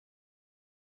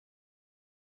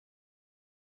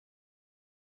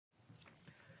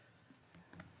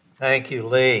Thank you,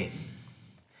 Lee.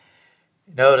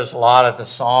 You notice a lot of the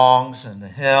songs and the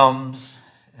hymns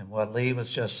and what Lee was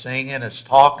just singing is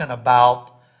talking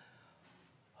about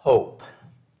hope.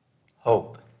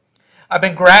 Hope. I've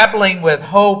been grappling with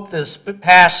hope this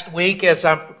past week as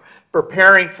I'm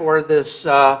preparing for this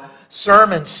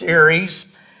sermon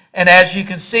series. And as you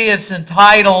can see, it's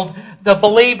entitled, The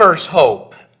Believer's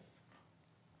Hope.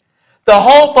 The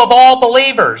hope of all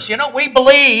believers. You know, we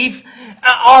believe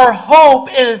our hope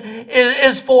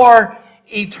is for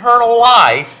eternal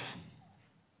life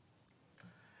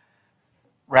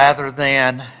rather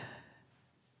than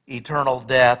eternal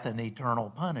death and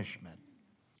eternal punishment.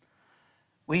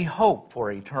 We hope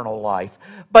for eternal life.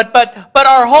 But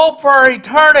our hope for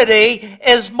eternity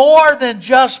is more than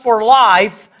just for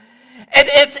life.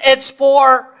 It's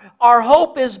for, our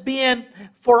hope is being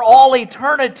for all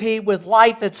eternity with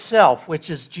life itself,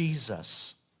 which is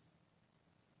Jesus.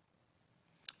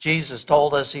 Jesus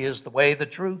told us He is the way, the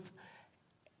truth,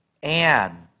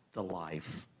 and the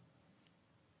life.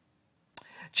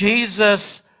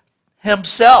 Jesus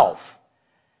Himself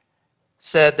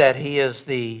said that He is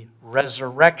the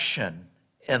resurrection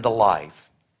and the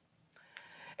life.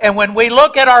 And when we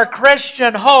look at our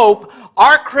Christian hope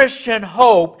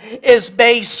is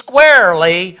based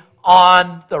squarely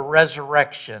on the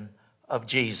resurrection of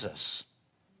Jesus.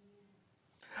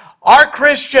 Our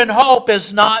Christian hope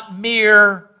is not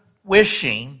mere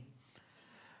wishing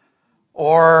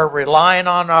or relying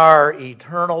on our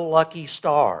eternal lucky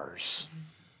stars.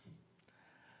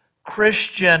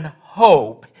 Christian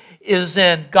hope is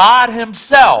in God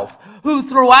Himself, who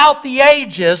throughout the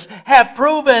ages have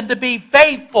proven to be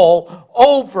faithful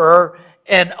over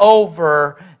and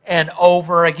over and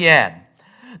over again.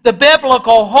 The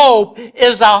biblical hope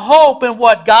is a hope in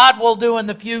what God will do in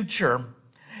the future.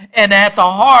 And at the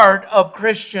heart of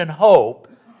Christian hope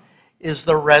is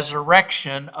the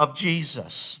resurrection of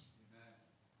Jesus.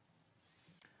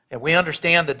 And we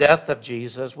understand the death of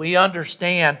Jesus. We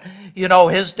understand,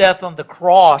 His death on the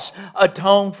cross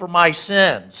atoned for my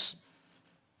sins.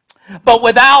 But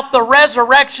without the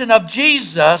resurrection of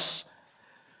Jesus,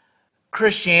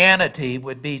 Christianity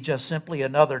would be just simply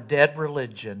another dead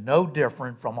religion, no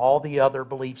different from all the other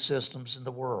belief systems in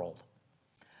the world.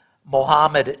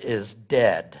 Muhammad is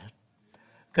dead.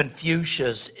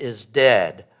 Confucius is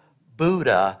dead.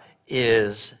 Buddha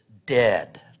is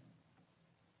dead.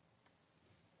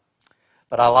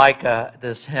 But I like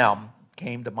this hymn.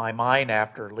 Came to my mind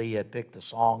after Lee had picked the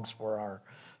songs for our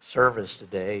service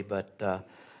today. But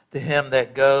the hymn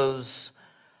that goes,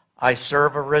 I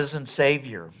serve a risen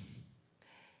Savior.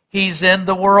 He's in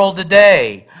the world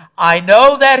today. I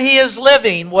know that He is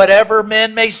living, whatever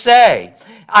men may say.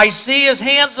 I see His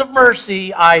hands of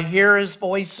mercy. I hear His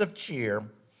voice of cheer.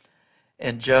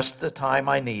 And just the time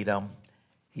I need Him,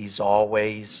 He's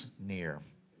always near.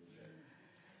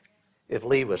 If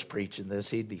Lee was preaching this,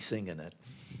 he'd be singing it.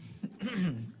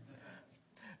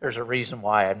 There's a reason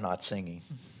why I'm not singing.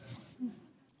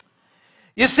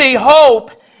 You see,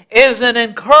 hope is an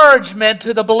encouragement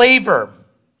to the believer.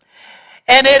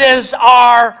 And it is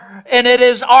our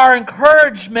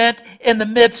encouragement in the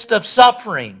midst of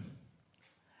suffering.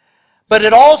 But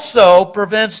it also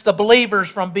prevents the believers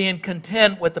from being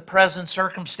content with the present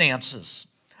circumstances.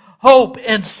 Hope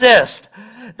insists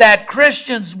that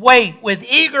Christians wait with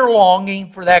eager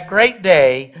longing for that great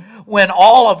day when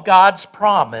all of God's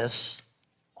promise,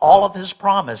 all of His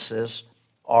promises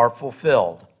are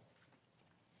fulfilled.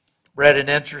 Read an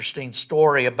interesting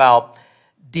story about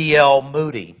D.L.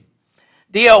 Moody.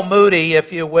 D.L. Moody,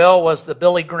 if you will, was the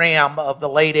Billy Graham of the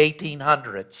late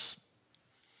 1800s.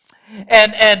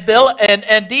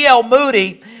 And D.L.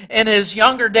 Moody, in his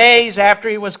younger days after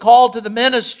he was called to the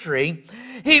ministry,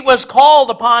 he was called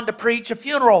upon to preach a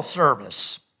funeral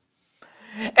service.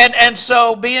 And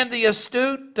so being the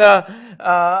astute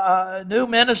new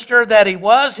minister that he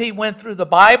was, he went through the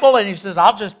Bible and he says,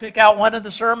 I'll just pick out one of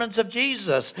the sermons of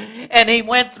Jesus. And he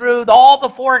went through all the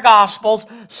four Gospels,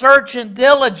 searching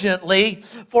diligently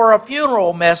for a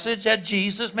funeral message that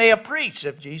Jesus may have preached.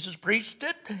 If Jesus preached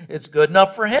it, it's good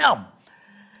enough for him.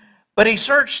 But he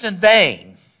searched in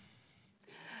vain,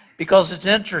 because it's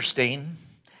interesting.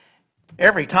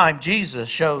 Every time Jesus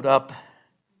showed up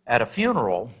at a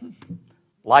funeral,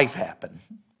 life happened.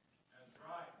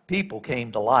 People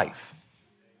came to life.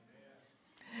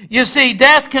 You see,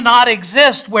 death cannot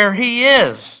exist where He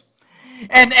is.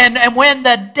 And when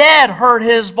the dead heard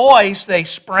His voice, they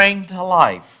sprang to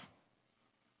life.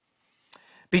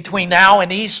 Between now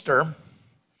and Easter,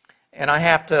 and I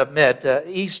have to admit,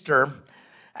 Easter,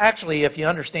 actually, if you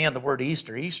understand the word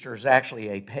Easter, Easter is actually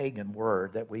a pagan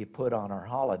word that we put on our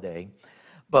holiday.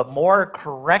 but more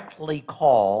correctly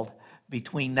called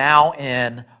between now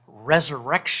and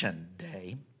Resurrection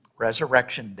Day,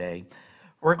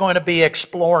 we're going to be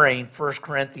exploring 1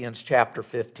 Corinthians chapter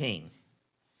 15.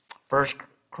 1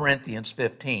 Corinthians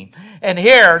 15. And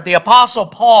here, the Apostle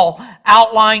Paul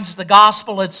outlines the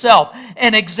gospel itself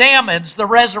and examines the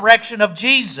resurrection of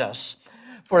Jesus.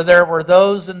 For there were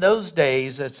those in those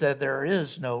days that said there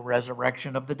is no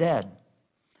resurrection of the dead.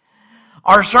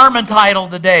 Our sermon title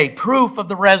today, Proof of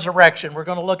the Resurrection. We're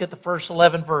going to look at the first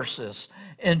 11 verses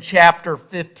in chapter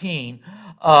 15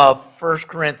 of 1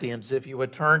 Corinthians. If you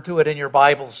would turn to it in your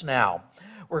Bibles now.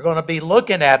 We're going to be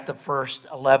looking at the first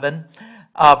 11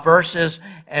 verses,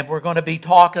 and we're going to be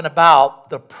talking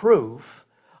about the proof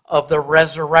of the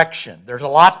resurrection. There's a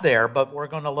lot there, but we're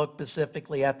going to look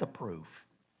specifically at the proof.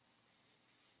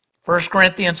 1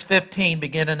 Corinthians 15,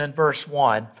 beginning in verse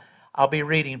 1. I'll be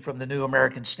reading from the New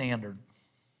American Standard.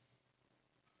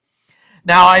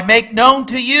 Now I make known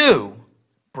to you,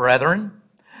 brethren,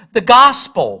 the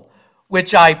gospel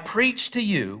which I preached to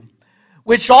you,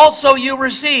 which also you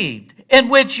received, in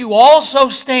which you also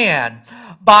stand,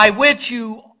 by which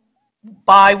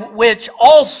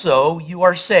also you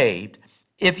are saved,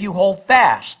 if you hold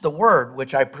fast the word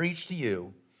which I preached to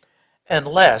you,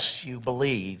 unless you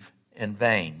believe in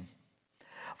vain.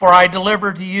 For I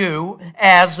delivered to you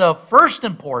as of first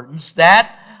importance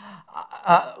that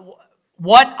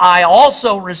what I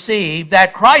also received,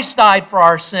 that Christ died for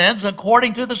our sins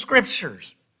according to the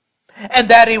Scriptures, and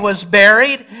that He was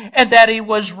buried, and that He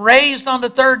was raised on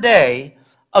the third day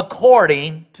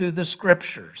according to the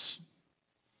Scriptures,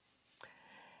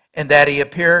 and that He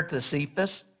appeared to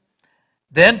Cephas,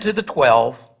 then to the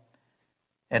 12,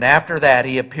 and after that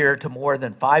He appeared to more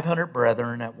than 500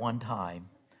 brethren at one time,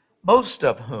 most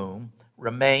of whom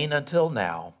remain until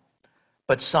now,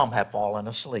 but some have fallen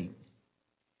asleep.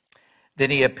 Then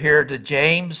He appeared to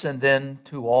James, and then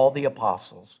to all the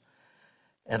apostles.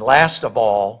 And last of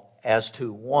all, as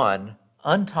to one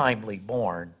untimely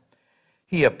born,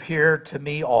 He appeared to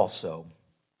me also.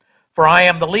 For I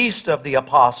am the least of the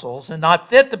apostles, and not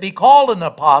fit to be called an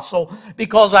apostle,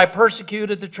 because I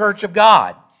persecuted the church of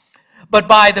God. But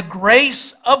by the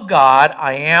grace of God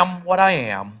I am what I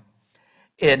am.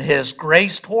 And His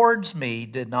grace towards me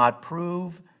did not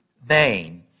prove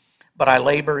vain, but I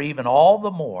labor even all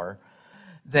the more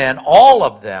than all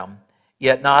of them,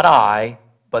 yet not I,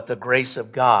 but the grace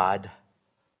of God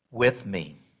with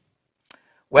me.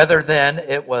 Whether then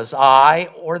it was I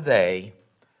or they,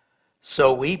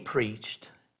 so we preached,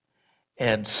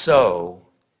 and so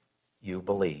you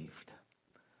believed.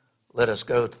 Let us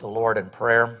go to the Lord in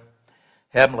prayer.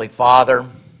 Heavenly Father,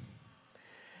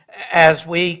 as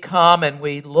we come and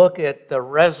we look at the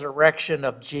resurrection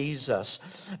of Jesus,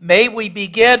 may we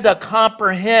begin to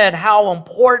comprehend how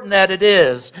important that it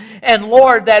is. And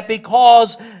Lord, that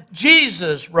because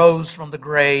Jesus rose from the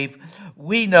grave,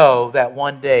 we know that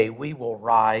one day we will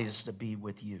rise to be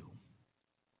with you.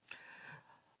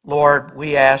 Lord,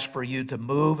 we ask for you to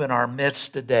move in our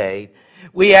midst today.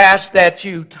 We ask that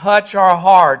you touch our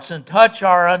hearts and touch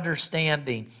our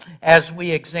understanding as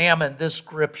we examine this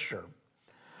scripture.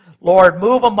 Lord,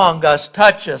 move among us,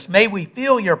 touch us. May we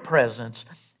feel your presence,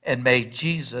 and may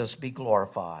Jesus be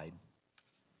glorified.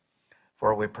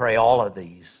 For we pray all of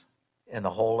these in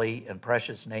the holy and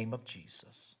precious name of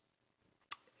Jesus.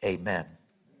 Amen.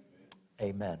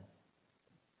 Amen.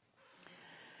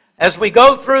 As we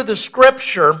go through the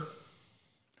scripture,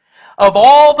 of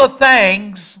all the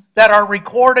things that are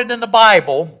recorded in the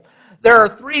Bible, there are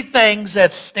three things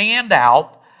that stand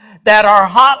out that are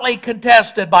hotly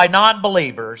contested by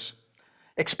non-believers,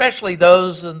 especially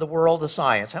those in the world of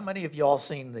science. How many of you all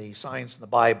seen the Science in the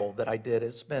Bible that I did?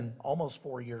 It's been almost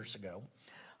 4 years ago.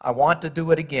 I want to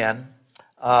do it again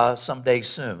someday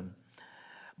soon.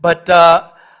 But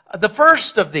the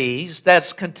first of these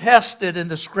that's contested in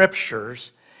the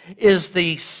Scriptures is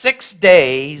the 6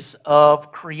 days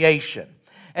of creation.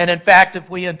 And in fact, if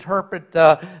we interpret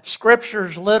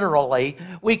Scriptures literally,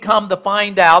 we come to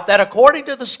find out that according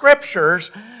to the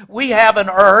Scriptures, we have an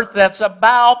earth that's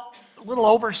about a little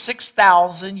over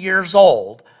 6,000 years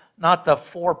old, not the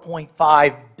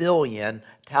 4.5 billion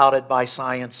touted by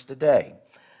science today.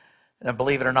 And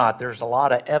believe it or not, there's a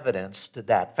lot of evidence to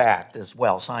that fact as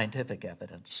well, scientific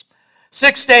evidence.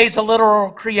 6 days of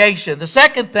literal creation. The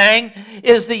second thing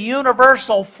is the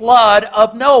universal flood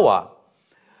of Noah.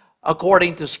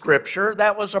 According to Scripture,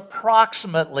 that was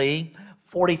approximately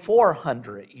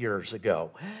 4,400 years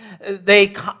ago. They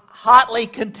hotly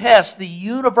contest the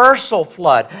universal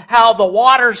flood, how the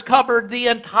waters covered the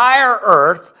entire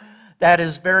earth. That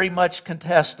is very much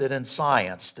contested in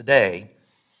science today.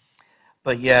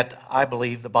 But yet, I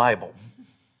believe the Bible.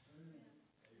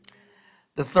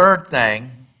 The third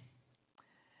thing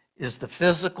is the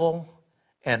physical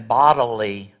and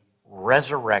bodily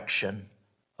resurrection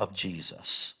of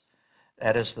Jesus.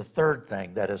 That is the third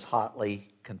thing that is hotly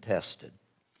contested.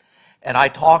 And I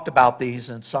talked about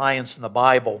these in Science in the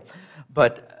Bible,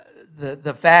 but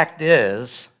the fact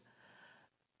is,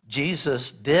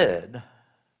 Jesus did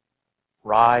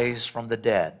rise from the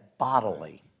dead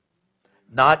bodily.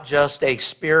 Not just a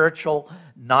spiritual,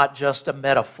 not just a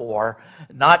metaphor,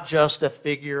 not just a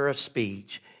figure of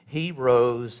speech. He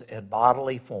rose in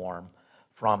bodily form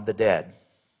from the dead.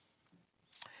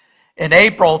 In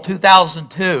April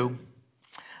 2002,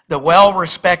 the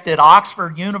well-respected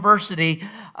Oxford University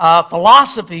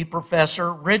philosophy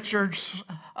professor Richard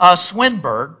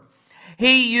Swinburne,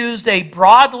 he used a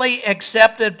broadly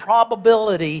accepted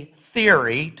probability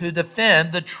theory to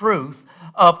defend the truth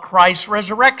of Christ's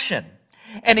resurrection.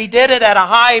 And he did it at a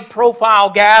high-profile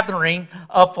gathering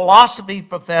of philosophy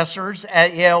professors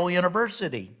at Yale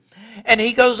University. And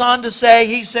he goes on to say,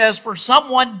 he says, for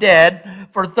someone dead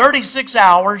for 36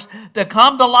 hours to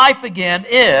come to life again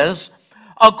is,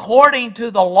 according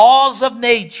to the laws of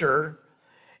nature,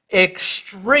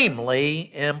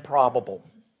 extremely improbable.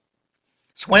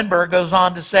 Swinburne goes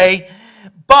on to say,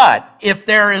 but if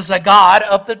there is a God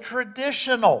of the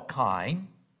traditional kind,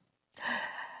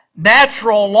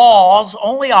 natural laws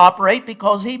only operate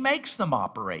because he makes them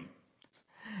operate.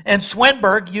 And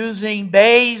Swinburne, using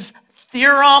Bayes'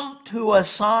 theorem to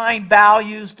assign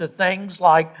values to things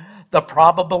like the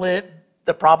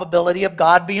probability of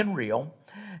God being real,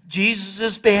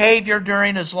 Jesus' behavior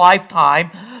during his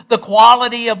lifetime, the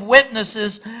quality of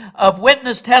witness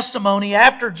testimony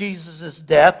after Jesus'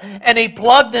 death, and he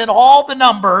plugged in all the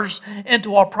numbers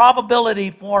into a probability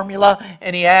formula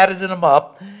and he added them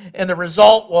up. And the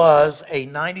result was a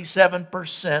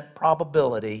 97%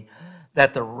 probability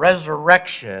that the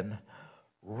resurrection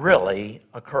really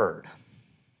occurred.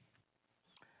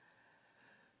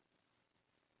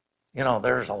 You know,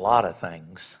 there's a lot of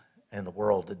things in the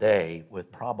world today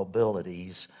with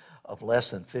probabilities of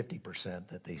less than 50%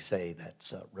 that they say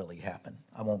that's really happened.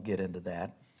 I won't get into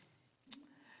that.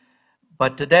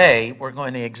 But today, we're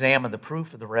going to examine the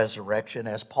proof of the resurrection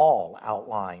as Paul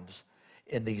outlines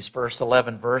in these first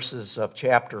 11 verses of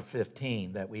chapter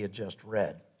 15 that we had just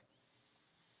read.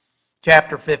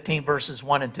 Chapter 15, verses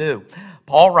 1 and 2.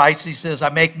 Paul writes, he says, I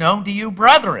make known to you,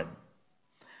 brethren.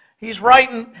 He's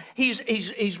writing to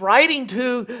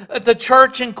the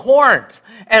church in Corinth.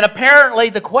 And apparently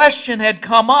the question had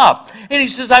come up. And he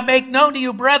says, I make known to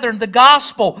you, brethren, the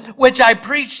gospel which I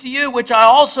preached to you, which I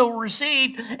also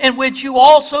received, in which you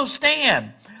also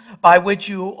stand, by which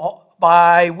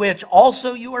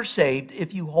also you are saved,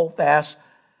 if you hold fast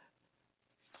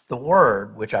the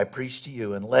word which I preached to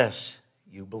you, unless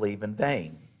you believe in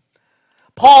vain.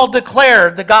 Paul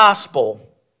declared the gospel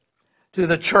to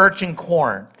the church in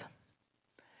Corinth.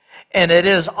 And it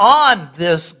is on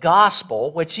this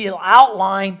gospel, which he'll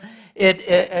outline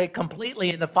it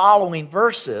completely in the following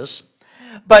verses,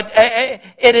 but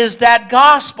it is that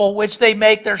gospel which they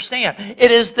make their stand. It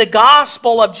is the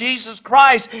gospel of Jesus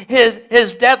Christ,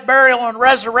 his death, burial, and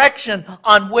resurrection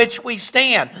on which we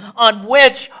stand, on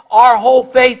which our whole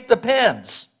faith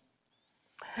depends.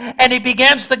 And he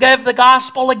begins to give the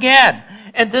gospel again.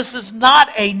 And this is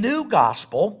not a new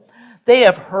gospel. They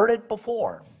have heard it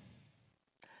before.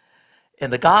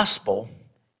 And the gospel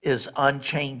is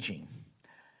unchanging.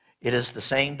 It is the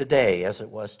same today as it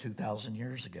was 2,000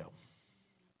 years ago.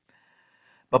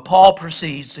 But Paul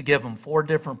proceeds to give them 4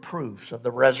 different proofs of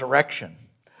the resurrection.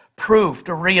 Proof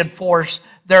to reinforce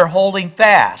their holding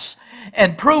fast.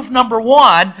 And proof number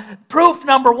one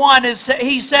is,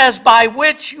 he says, by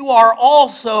which you are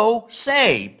also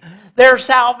saved. Their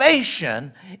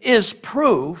salvation is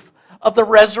proof of the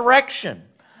resurrection.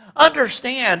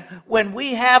 Understand, when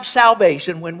we have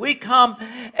salvation, when we come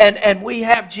and we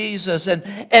have Jesus and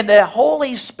the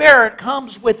Holy Spirit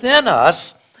comes within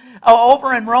us,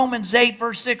 over in Romans 8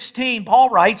 verse 16, Paul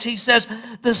writes, he says,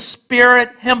 the Spirit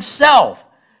himself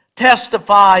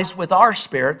testifies with our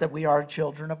spirit that we are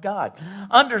children of God.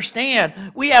 Understand,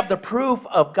 we have the proof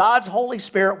of God's Holy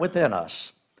Spirit within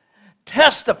us,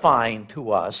 testifying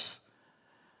to us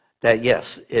that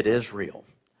yes, it is real.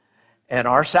 And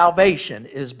our salvation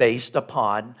is based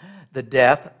upon the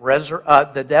death,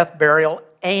 burial,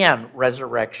 and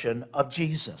resurrection of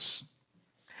Jesus.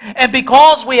 And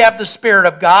because we have the Spirit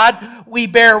of God, we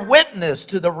bear witness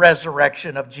to the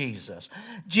resurrection of Jesus.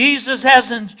 Jesus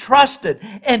has entrusted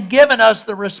and given us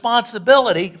the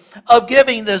responsibility of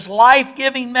giving this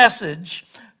life-giving message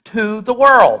to the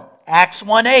world. Acts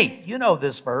 1:8, you know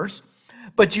this verse.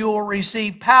 But you will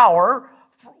receive power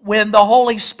when the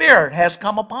Holy Spirit has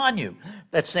come upon you.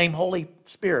 that same Holy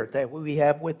Spirit that we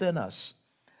have within us.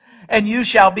 And you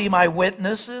shall be my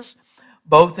witnesses,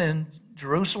 both in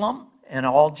Jerusalem and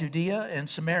all Judea and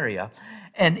Samaria,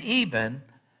 and even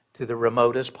to the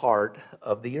remotest part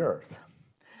of the earth.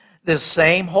 This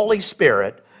same Holy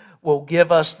Spirit will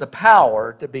give us the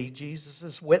power to be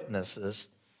Jesus' witnesses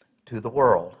to the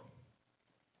world.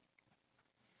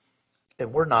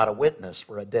 And we're not a witness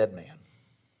for a dead man.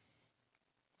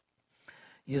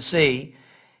 You see,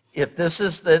 if this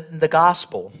is the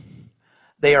gospel,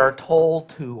 they are told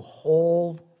to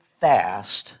hold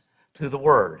fast to the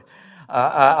word.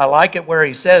 I like it where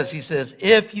he says,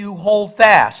 if you hold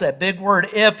fast, that big word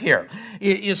if here.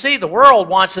 You see, the world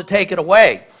wants to take it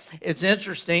away. It's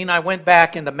interesting. I went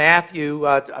back into Matthew,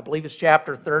 I believe it's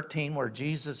chapter 13, where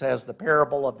Jesus has the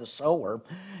parable of the sower.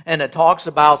 And it talks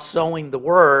about sowing the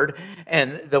word,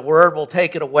 and the word will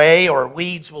take it away, or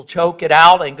weeds will choke it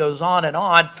out, and goes on and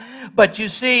on. But you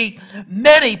see,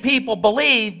 many people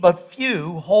believe, but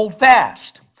few hold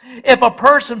fast. If a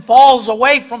person falls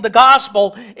away from the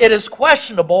gospel, it is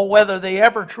questionable whether they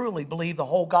ever truly believe the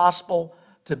whole gospel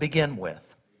to begin with.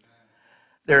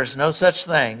 There's no such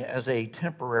thing as a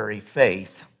temporary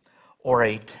faith or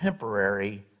a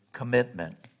temporary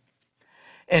commitment.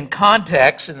 In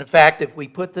context, and in fact, if we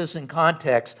put this in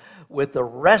context with the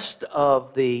rest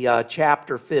of the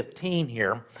chapter 15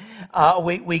 here,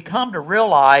 we come to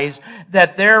realize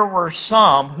that there were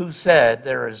some who said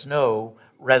there is no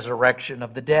resurrection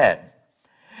of the dead.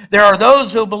 There are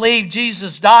those who believe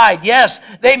Jesus died. Yes,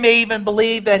 they may even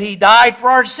believe that he died for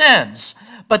our sins,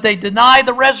 but they deny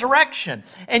the resurrection.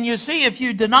 And you see, if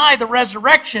you deny the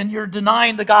resurrection, you're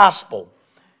denying the gospel,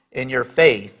 and your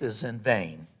faith is in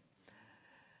vain.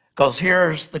 Because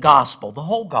here's the gospel, the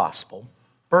whole gospel,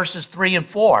 verses 3 and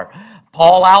 4.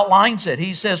 Paul outlines it.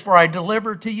 He says, "For I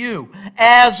delivered to you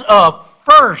as of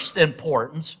first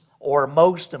importance," or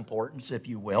most importance, if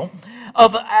you will,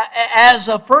 as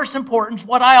of first importance,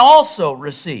 what I also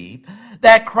received,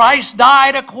 that Christ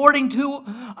died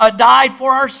died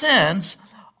for our sins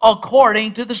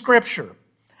according to the Scripture,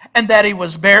 and that he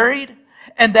was buried,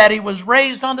 and that he was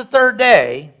raised on the third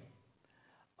day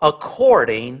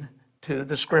according to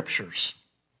the Scriptures.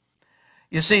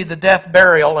 You see, the death,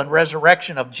 burial, and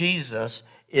resurrection of Jesus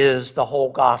is the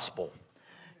whole gospel.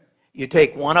 You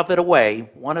take one of it away,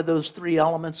 one of those three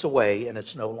elements away, and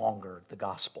it's no longer the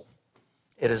gospel.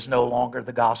 It is no longer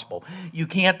the gospel. You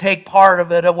can't take part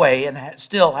of it away and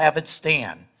still have it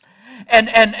stand.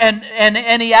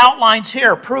 And he outlines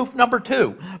here proof number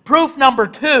 2. Proof number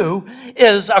 2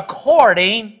 is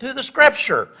according to the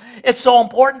Scripture. It's so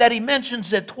important that he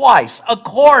mentions it twice,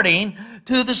 according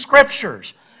to the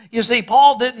Scriptures. You see,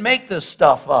 Paul didn't make this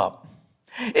stuff up.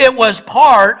 It was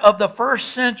part of the first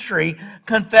century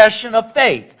confession of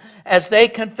faith. As they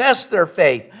confessed their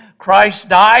faith, Christ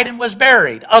died and was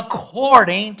buried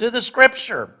according to the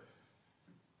Scripture.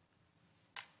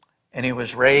 And he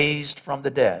was raised from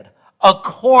the dead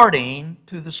according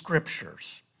to the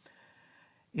Scriptures.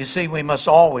 You see, we must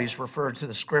always refer to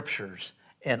the Scriptures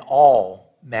in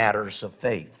all matters of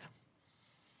faith.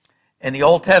 And the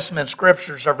Old Testament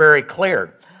Scriptures are very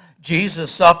clear.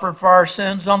 Jesus suffered for our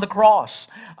sins on the cross.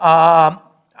 I'm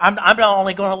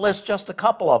only going to list just a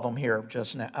couple of them here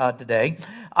today.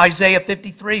 Isaiah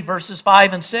 53, verses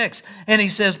 5 and 6. And he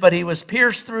says, "But he was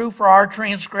pierced through for our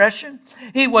transgression.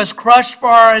 He was crushed for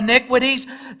our iniquities.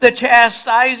 The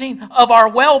chastising of our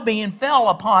well-being fell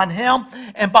upon him,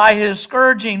 and by his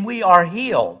scourging we are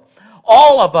healed.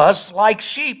 All of us, like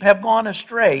sheep, have gone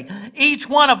astray. Each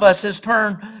one of us has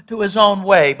turned to his own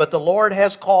way, but the Lord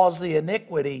has caused the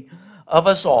iniquity of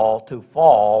us all to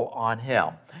fall on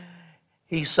him."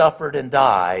 He suffered and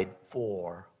died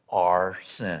for our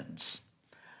sins.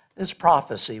 This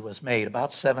prophecy was made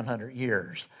about 700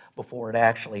 years before it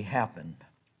actually happened.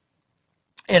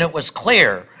 And it was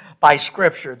clear by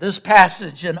Scripture, this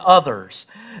passage and others,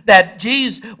 that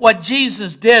what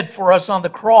Jesus did for us on the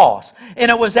cross. And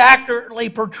it was accurately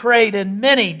portrayed in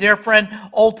many different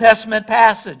Old Testament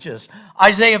passages.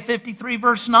 Isaiah 53,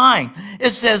 verse 9,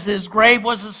 it says, "His grave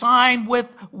was assigned with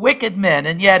wicked men,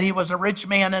 and yet he was a rich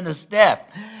man in his death."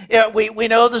 We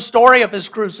know the story of his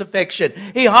crucifixion.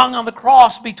 He hung on the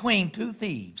cross between two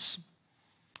thieves.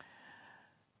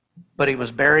 But he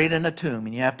was buried in a tomb,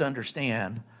 and you have to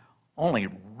understand, only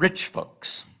rich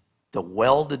folks, the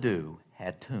well-to-do,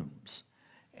 had tombs.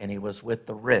 And he was with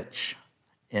the rich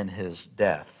in his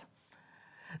death.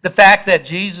 The fact that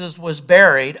Jesus was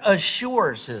buried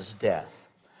assures his death.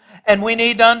 And we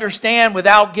need to understand,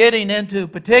 without getting into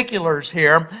particulars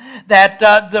here, that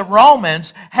the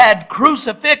Romans had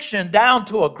crucifixion down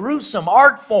to a gruesome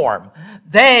art form.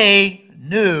 They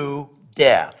knew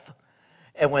death.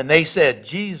 And when they said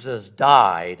Jesus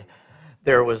died,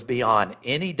 there was beyond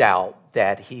any doubt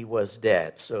that he was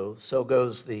dead. So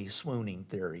goes the swooning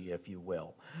theory, if you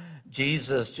will.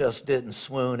 Jesus just didn't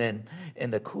swoon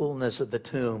in the coolness of the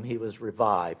tomb. He was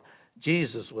revived.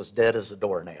 Jesus was dead as a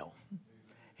doornail.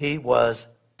 He was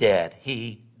dead.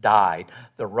 He died.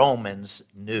 The Romans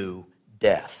knew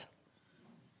death.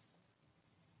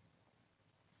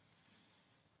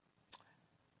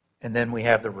 And then we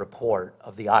have the report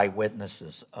of the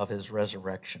eyewitnesses of his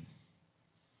resurrection.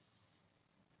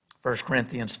 1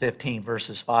 Corinthians 15,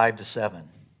 verses 5 to 7.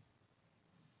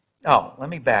 Oh, let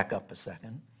me back up a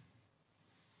second.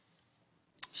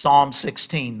 Psalm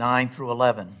 16, 9 through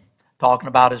 11, talking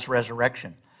about his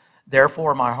resurrection.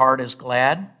 Therefore my heart is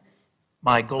glad,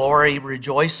 my glory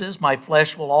rejoices, my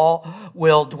flesh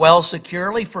will dwell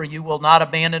securely, for you will not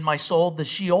abandon my soul to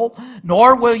Sheol,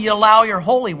 nor will you allow your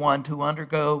Holy One to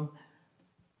undergo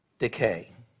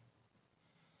decay.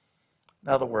 In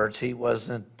other words, he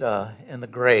wasn't in the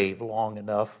grave long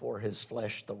enough for his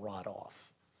flesh to rot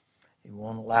off. He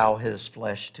won't allow his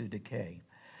flesh to decay.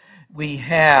 We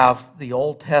have the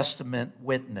Old Testament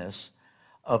witness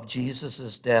of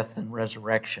Jesus' death and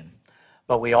resurrection,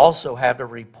 but we also have the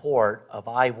report of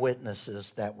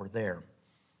eyewitnesses that were there.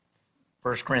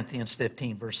 1 Corinthians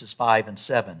 15, verses 5 and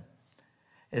 7.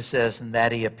 It says, and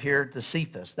that he appeared to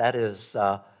Cephas, that is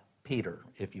Peter,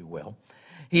 if you will.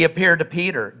 He appeared to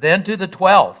Peter, then to the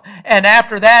 12. And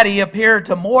after that, he appeared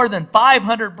to more than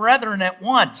 500 brethren at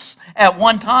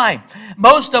one time,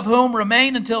 most of whom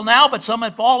remain until now, but some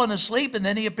had fallen asleep. And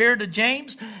then he appeared to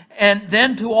James, and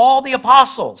then to all the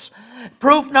apostles.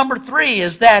 Proof number 3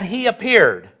 is that he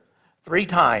appeared. 3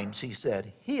 times he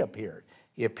said he appeared.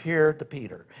 He appeared to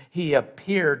Peter. He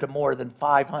appeared to more than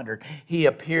 500. He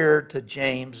appeared to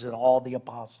James and all the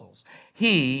apostles.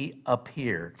 He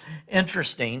appeared.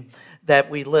 Interesting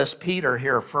that we list Peter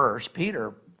here first.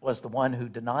 Peter was the one who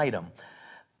denied him,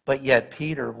 but yet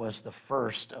Peter was the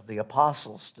first of the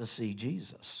apostles to see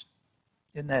Jesus.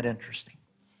 Isn't that interesting?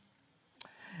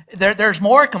 There's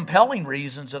more compelling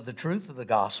reasons of the truth of the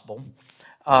gospel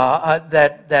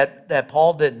that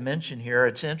Paul didn't mention here.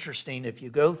 It's interesting, if you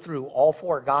go through all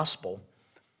 4 gospels,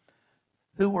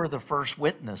 who were the first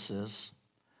witnesses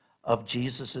of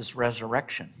Jesus'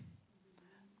 resurrection?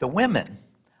 The women.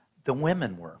 The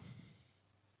women were.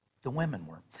 The women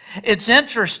were. It's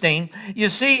interesting. You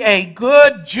see, a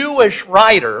good Jewish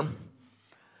writer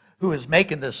who is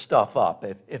making this stuff up,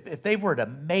 if they were to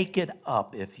make it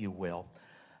up, if you will,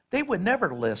 they would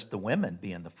never list the women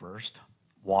being the first.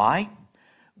 Why?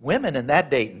 Women in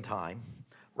that date and time,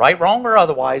 right, wrong, or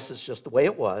otherwise, it's just the way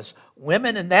it was,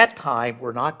 women in that time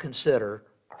were not considered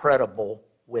credible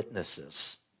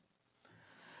witnesses.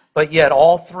 But yet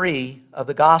all 3 of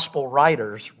the gospel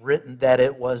writers written that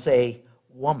it was a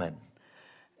woman.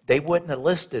 They wouldn't have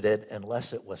listed it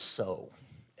unless it was so.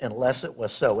 Unless it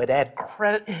was so. It add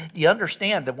credit. You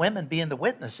understand, the women being the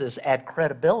witnesses add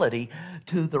credibility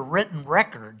to the written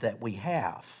record that we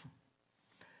have.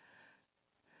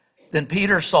 Then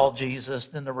Peter saw Jesus,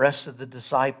 then the rest of the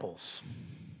disciples.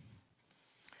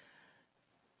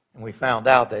 And we found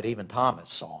out that even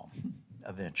Thomas saw him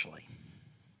eventually.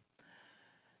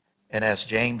 And as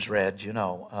James read,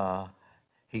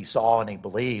 he saw and he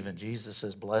believed, and Jesus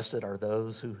says, blessed are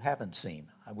those who haven't seen.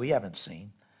 We haven't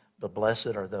seen, but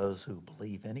blessed are those who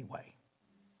believe anyway.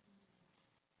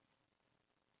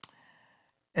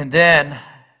 And then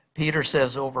Peter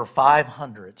says over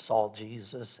 500 saw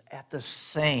Jesus at the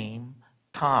same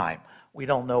time. We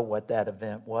don't know what that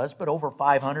event was, but over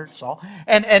 500 saw.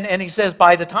 And he says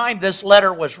by the time this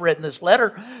letter was written, this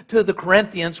letter to the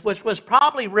Corinthians, which was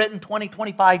probably written 20,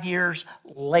 25 years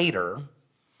later,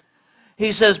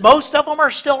 he says most of them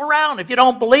are still around. If you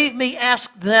don't believe me,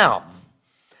 ask them.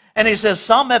 And he says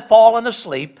some have fallen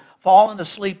asleep. Fallen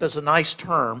asleep is a nice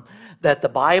term that the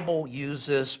Bible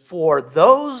uses for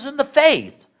those in the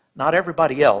faith. Not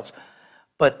everybody else,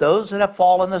 but those that have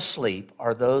fallen asleep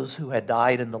are those who had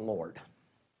died in the Lord.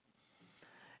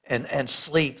 And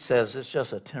sleep says it's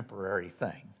just a temporary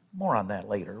thing. More on that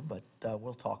later, but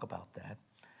we'll talk about that.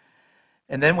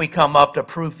 And then we come up to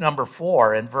proof number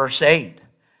 4 in verse 8.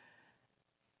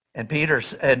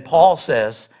 And Paul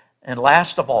says, and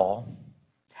last of all,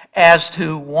 as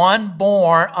to one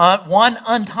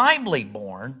untimely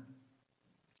born.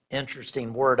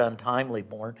 Interesting word, untimely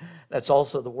born. That's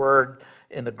also the word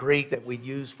in the Greek that we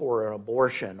use for an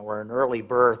abortion or an early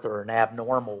birth or an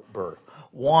abnormal birth.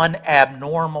 One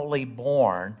abnormally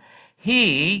born.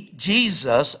 He,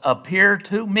 Jesus, appeared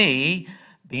to me,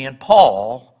 being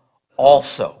Paul,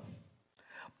 also.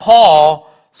 Paul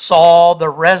saw the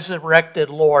resurrected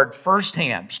Lord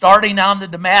firsthand, starting on the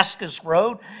Damascus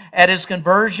Road at his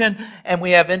conversion, and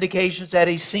we have indications that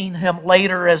he's seen him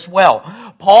later as well.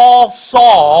 Paul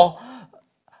saw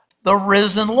the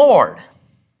risen Lord.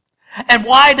 And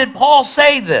why did Paul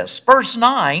say this? Verse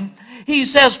 9, he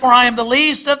says, "For I am the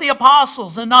least of the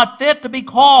apostles, and not fit to be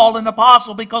called an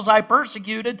apostle, because I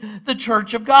persecuted the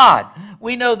church of God."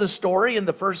 We know the story in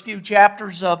the first few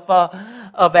chapters of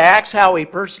Acts, how he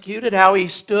persecuted, how he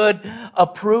stood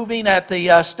approving at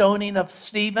the stoning of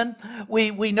Stephen.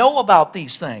 We know about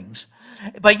these things.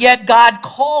 But yet God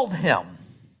called him.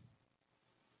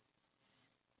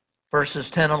 Verses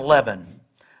 10 and 11.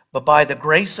 "But by the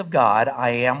grace of God I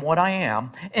am what I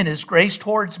am, and his grace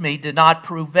towards me did not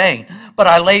prove vain. But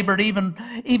I labored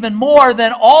even more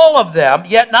than all of them,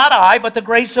 yet not I, but the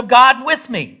grace of God with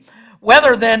me.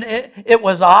 Whether then it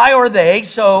was I or they,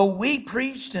 so we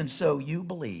preached, and so you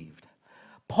believed."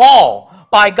 Paul,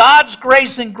 by God's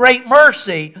grace and great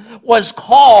mercy, was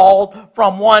called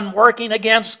from one working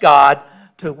against God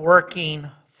to working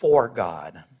for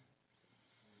God.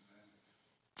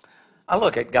 I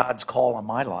look at God's call on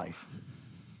my life.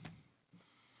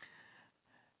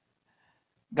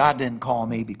 God didn't call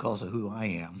me because of who I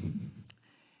am.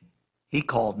 He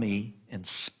called me in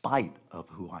spite of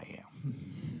who I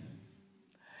am.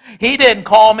 He didn't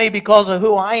call me because of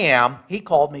who I am. He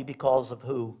called me because of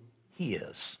who He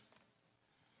is.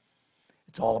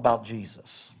 It's all about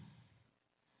Jesus.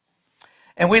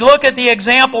 And we look at the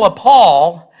example of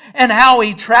Paul and how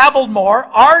he traveled more,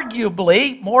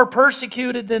 arguably more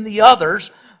persecuted than the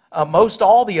others. Most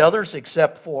all the others,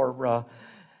 except for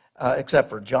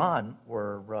John,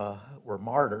 were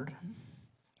martyred,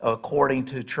 according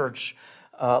to church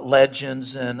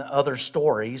legends and other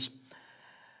stories.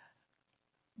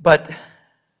 But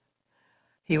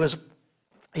he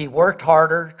worked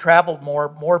harder, traveled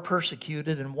more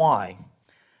persecuted, and why?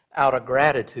 Out of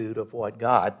gratitude of what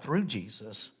God, through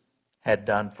Jesus, had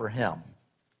done for him.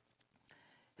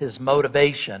 His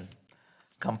motivation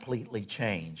completely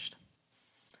changed.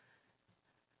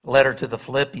 Letter to the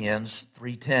Philippians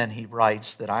 3:10, he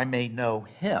writes that I may know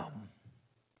him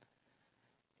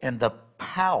and the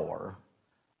power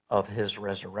of his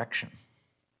resurrection.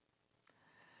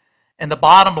 And the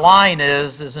bottom line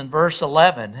is in verse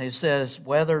 11, he says,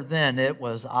 "Whether then it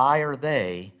was I or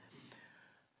they,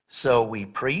 so we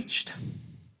preached,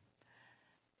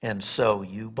 and so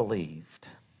you believed."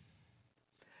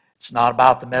 It's not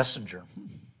about the messenger.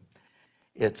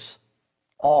 It's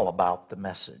all about the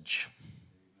message.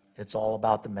 It's all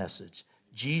about the message.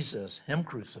 Jesus, him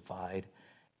crucified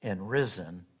and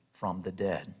risen from the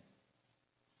dead.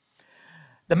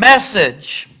 The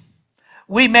message.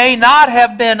 We may not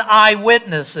have been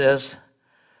eyewitnesses,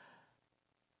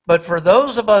 but for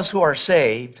those of us who are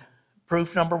saved,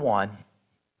 proof number one,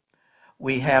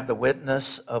 we have the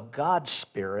witness of God's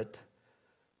Spirit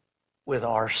with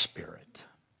our spirit.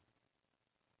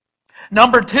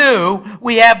 Number two,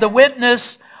 we have the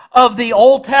witness of the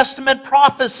Old Testament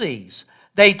prophecies.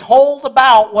 They told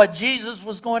about what Jesus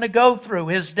was going to go through,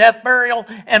 his death, burial,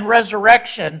 and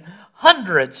resurrection,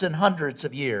 hundreds and hundreds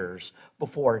of years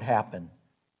before it happened.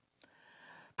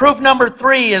 Proof number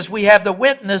three is we have the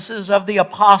witnesses of the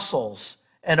apostles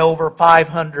and over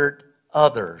 500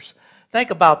 others.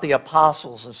 Think about the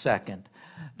apostles a second.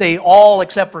 They all,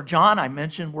 except for John, I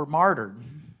mentioned, were martyred.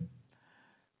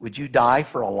 Would you die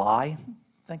for a lie?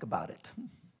 Think about it.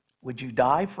 Would you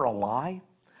die for a lie?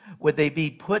 Would they be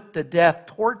put to death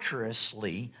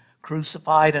torturously,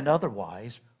 crucified and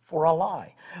otherwise, for a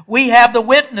lie? We have the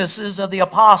witnesses of the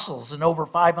apostles and over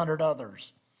 500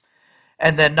 others.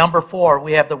 And then number four,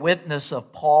 we have the witness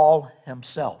of Paul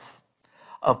himself.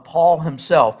 Of Paul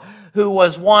himself, who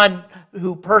was one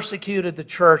who persecuted the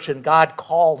church, and God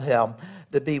called him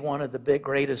to be one of the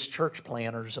greatest church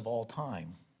planters of all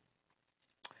time.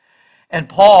 And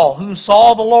Paul, who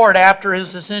saw the Lord after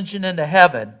his ascension into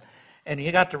heaven, and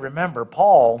you got to remember,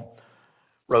 Paul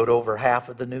wrote over half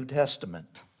of the New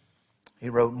Testament. He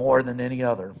wrote more than any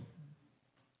other.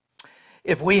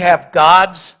 If we have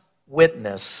God's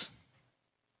witness,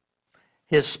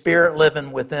 His Spirit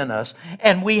living within us,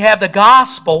 and we have the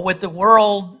gospel with the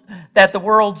world that the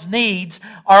world needs,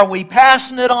 are we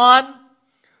passing it on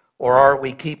or are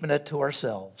we keeping it to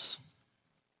ourselves?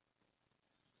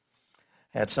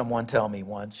 I had someone tell me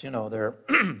once, they're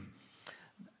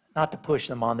not to push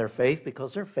them on their faith,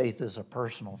 because their faith is a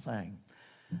personal thing.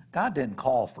 God didn't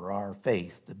call for our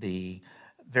faith to be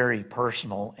very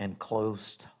personal and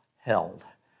close held.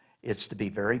 It's to be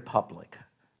very public.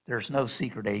 There's no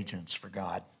secret agents for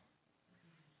God.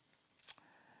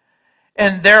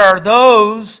 And there are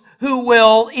those who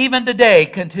will, even today,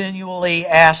 continually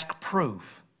ask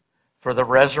proof for the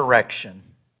resurrection.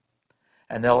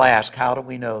 And they'll ask, how do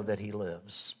we know that he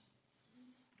lives?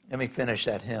 Let me finish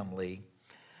that hymn, Lee.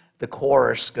 The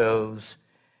chorus goes,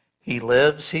 he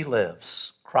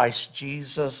lives. Christ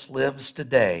Jesus lives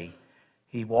today.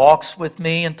 He walks with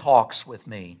me and talks with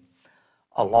me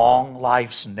along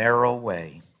life's narrow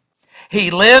way.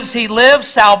 He lives,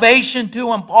 salvation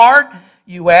to impart.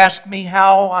 You ask me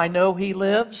how I know he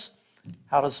lives.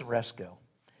 How does the rest go?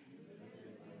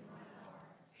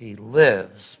 He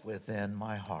lives within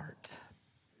my heart.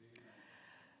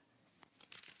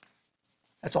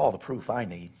 That's all the proof I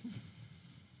need.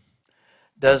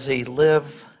 Does he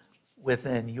live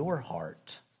within your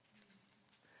heart?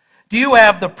 Do you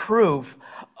have the proof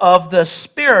of the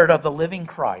Spirit of the living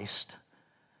Christ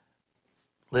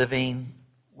living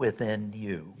within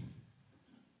you?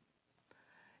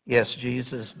 Yes,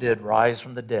 Jesus did rise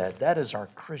from the dead. That is our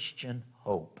Christian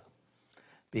hope,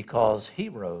 because he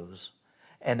rose.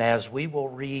 And as we will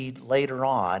read later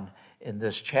on in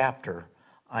this chapter,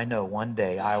 I know one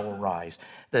day I will rise.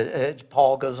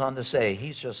 Paul goes on to say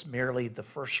he's just merely the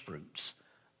first fruits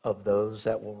of those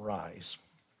that will rise.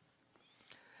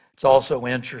 It's also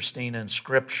interesting in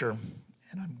Scripture,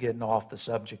 and I'm getting off the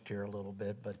subject here a little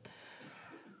bit, but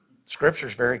Scripture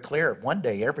is very clear. One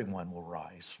day everyone will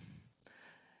rise.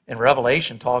 And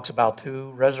Revelation talks about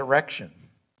two resurrections.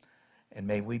 And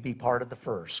may we be part of the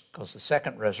first, because the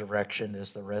second resurrection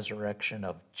is the resurrection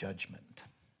of judgment.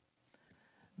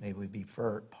 May we be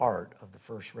part of the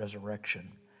first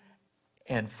resurrection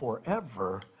and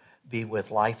forever be with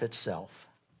life itself,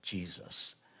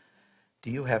 Jesus.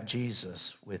 Do you have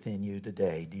Jesus within you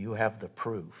today? Do you have the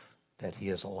proof that he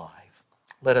is alive?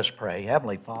 Let us pray.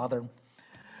 Heavenly Father,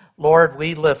 Lord,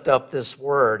 we lift up this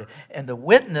word and the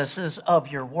witnesses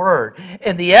of your word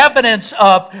and the evidence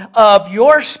of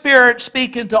your Spirit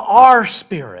speaking to our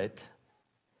spirit.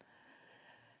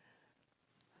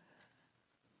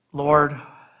 Lord,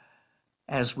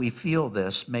 as we feel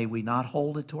this, may we not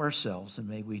hold it to ourselves, and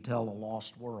may we tell a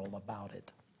lost world about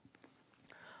it.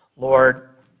 Lord,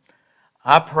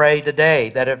 I pray today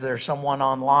that if there's someone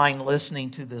online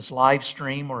listening to this live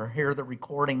stream or hear the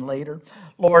recording later,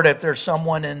 Lord, if there's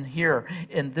someone in here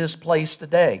in this place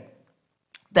today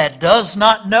that does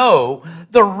not know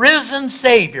the risen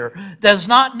Savior, does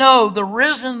not know the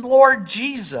risen Lord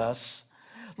Jesus,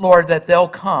 Lord, that they'll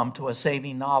come to a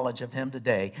saving knowledge of him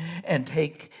today and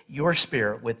take your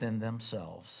Spirit within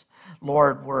themselves.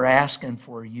 Lord, we're asking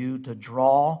for you to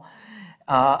draw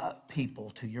people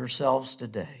to yourselves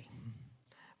today.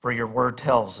 For your word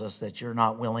tells us that you're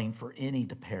not willing for any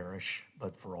to perish,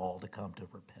 but for all to come to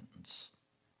repentance.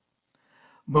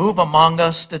 Move among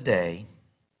us today.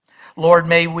 Lord,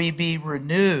 may we be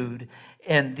renewed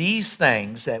in these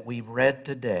things that we've read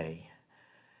today,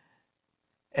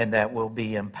 and that we'll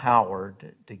be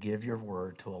empowered to give your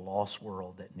word to a lost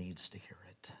world that needs to hear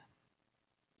it.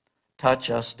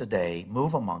 Touch us today.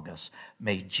 Move among us.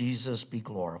 May Jesus be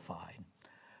glorified.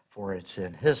 For it's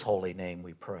in his holy name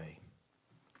we pray.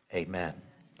 Amen.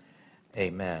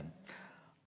 Amen.